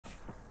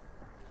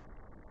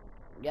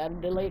gotta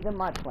delete the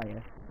my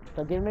player.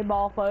 So give me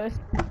ball first,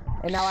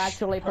 and I'll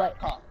actually play.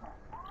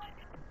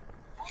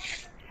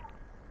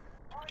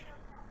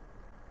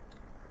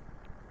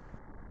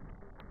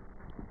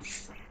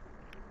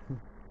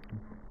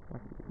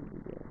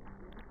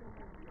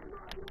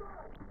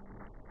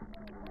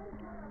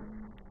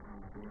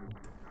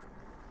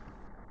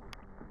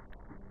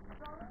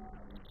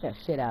 Get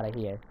shit out of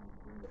here.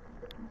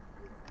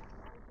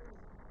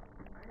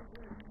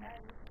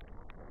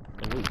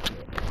 Delete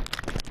it.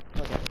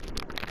 Okay.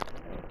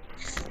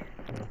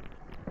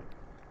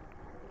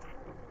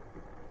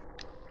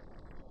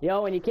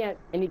 Yo, and you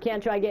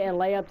can't try getting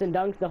layups and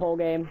dunks the whole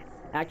game.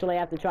 Actually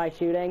have to try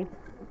shooting.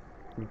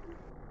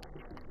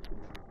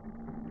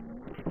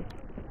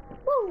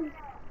 Woo!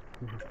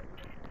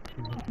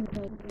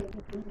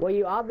 Well,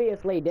 you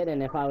obviously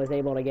didn't if I was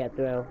able to get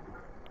through.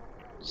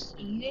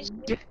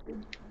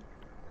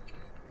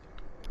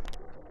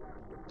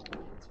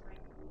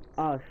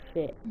 Oh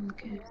shit.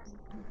 Okay.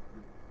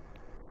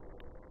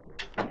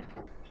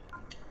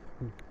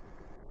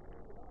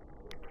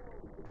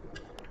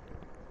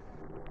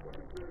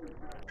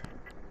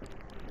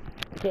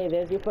 Okay,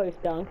 there's your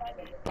first dunk.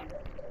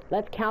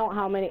 Let's count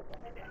how many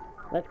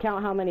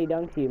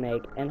dunks you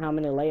make and how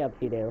many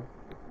layups you do.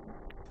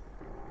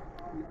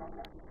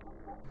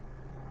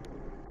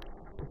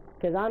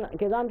 Cause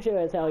I'm sure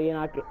as hell you're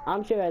not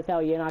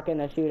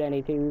gonna shoot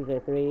any 2s or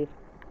 3s.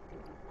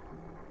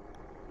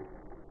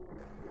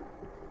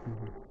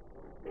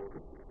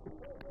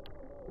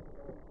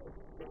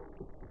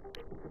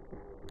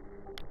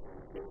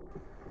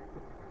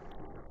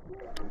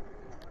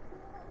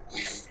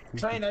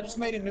 Train, I just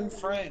made a new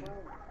friend.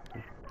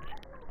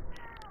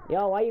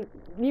 Yo, why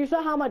you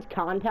saw how much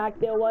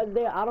contact there was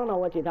there? I don't know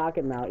what you're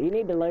talking about. You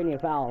need to learn your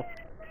fouls.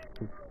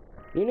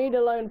 You need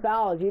to learn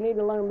fouls. You need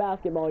to learn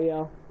basketball,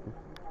 yo.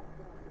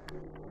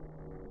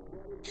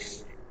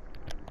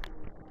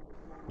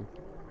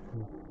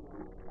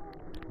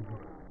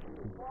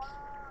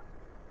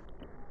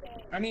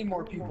 I need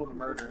more people to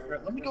murder. Here,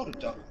 let me go to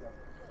Douglas.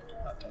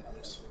 Not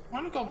Douglas. I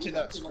want to go to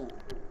that school.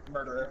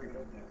 Murder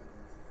everyone there.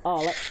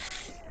 Oh,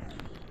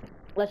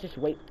 let's just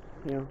wait.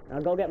 You know,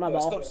 I'll go get my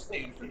ball. Let's go to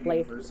Stanford Play.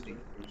 University.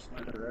 Just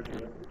murder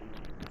everyone.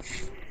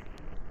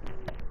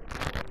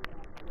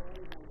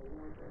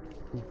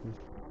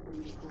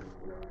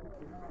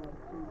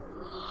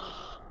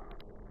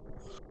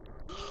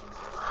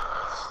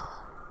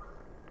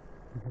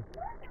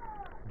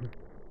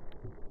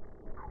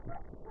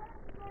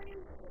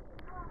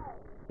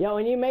 Yo,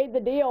 and you made the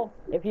deal.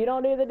 If you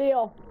don't do the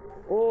deal,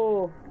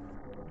 ooh.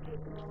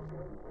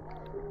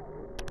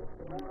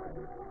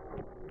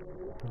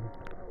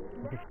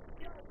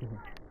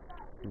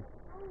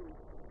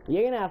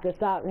 You're gonna have to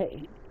stop.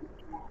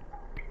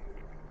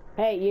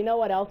 Hey, you know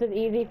what else is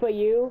easy for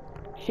you?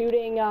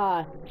 Shooting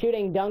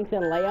dunks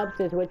and layups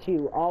is what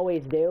you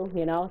always do,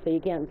 you know, so you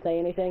can't say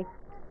anything.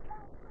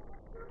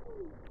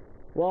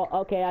 Well,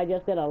 okay, I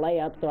just did a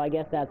layup, so I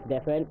guess that's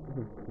different.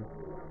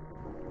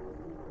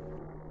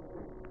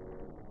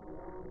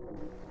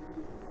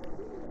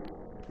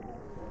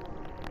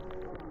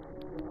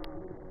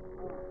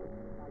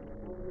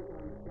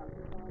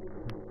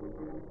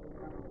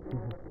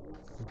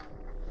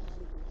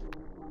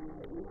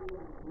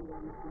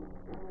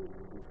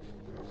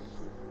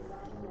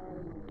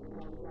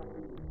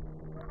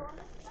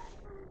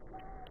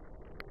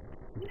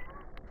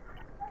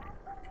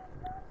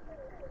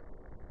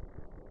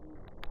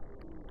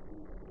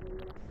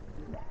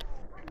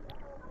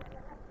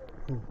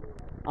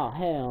 Oh,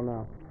 hell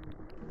no.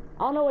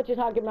 I don't know what you're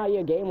talking about,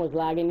 your game was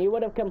lagging. You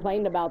would have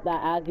complained about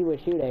that as you were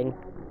shooting.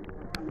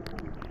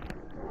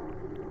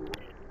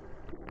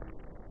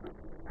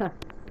 Huh.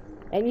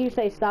 And you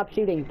say stop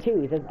shooting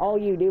 2s, and all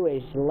you do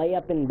is lay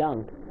up and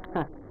dunk.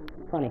 Huh.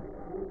 Funny.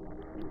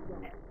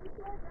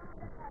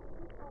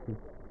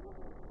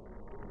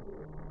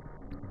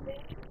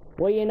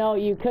 Well, you know,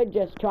 you could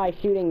just try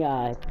shooting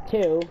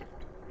 2.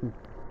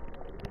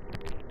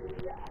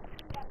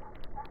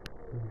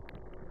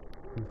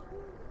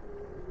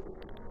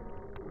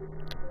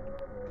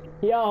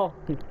 Yo,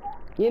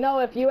 you know,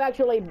 if you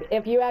actually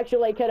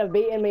could have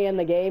beaten me in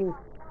the game,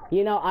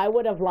 you know, I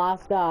would have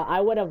lost this character, I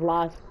would have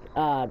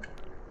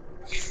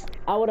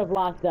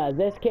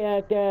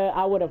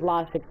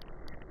lost.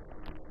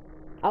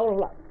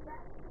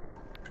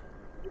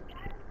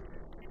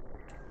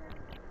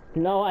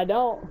 No, I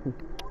don't.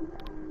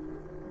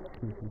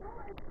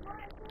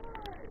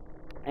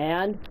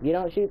 And you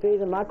don't shoot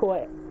 3s in my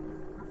court.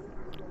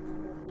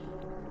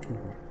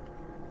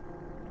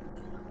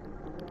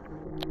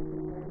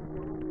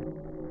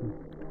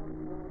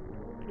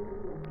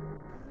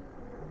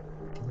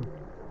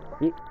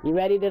 You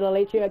ready to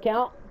delete your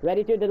account?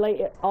 Ready to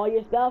delete all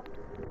your stuff?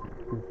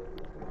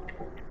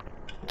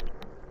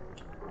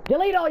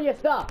 Delete all your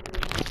stuff!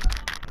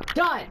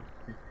 Done!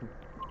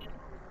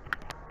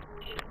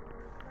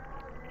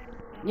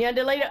 You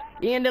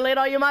gonna delete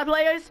all your my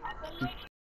players?